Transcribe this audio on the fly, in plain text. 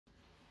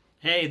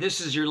Hey, this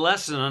is your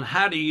lesson on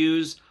how to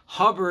use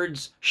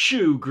Hubbard's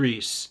shoe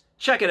grease.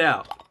 Check it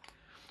out.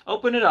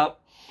 Open it up.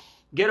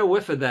 Get a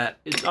whiff of that.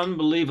 It's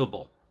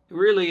unbelievable. It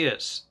really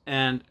is.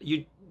 And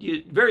you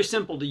very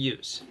simple to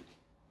use.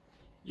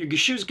 Your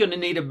shoe's going to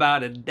need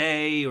about a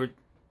day or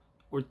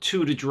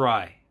two to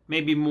dry.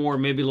 Maybe more,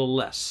 maybe a little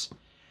less.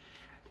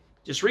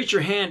 Just reach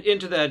your hand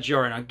into that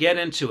jar. Now get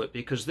into it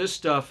because this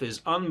stuff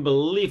is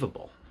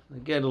unbelievable.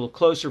 I'll get a little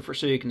closer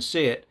so you can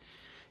see it.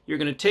 You're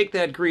going to take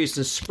that grease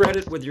and spread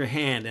it with your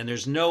hand, and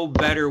there's no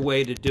better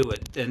way to do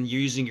it than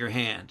using your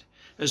hand.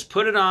 Just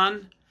put it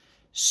on,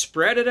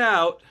 spread it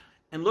out,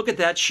 and look at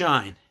that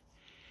shine.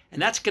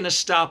 And that's going to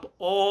stop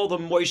all the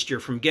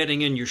moisture from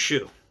getting in your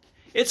shoe.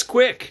 It's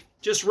quick.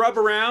 Just rub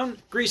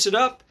around, grease it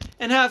up,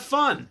 and have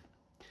fun.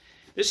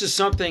 This is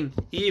something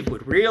Eve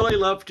would really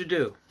love to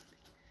do.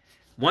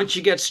 Once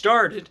you get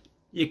started,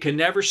 you can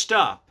never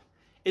stop.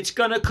 It's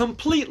going to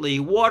completely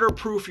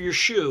waterproof your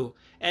shoe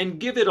and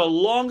give it a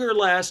longer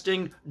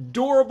lasting,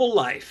 durable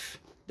life.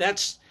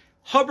 That's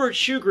Hubbard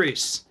shoe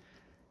grease.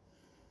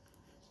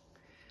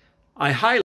 I highly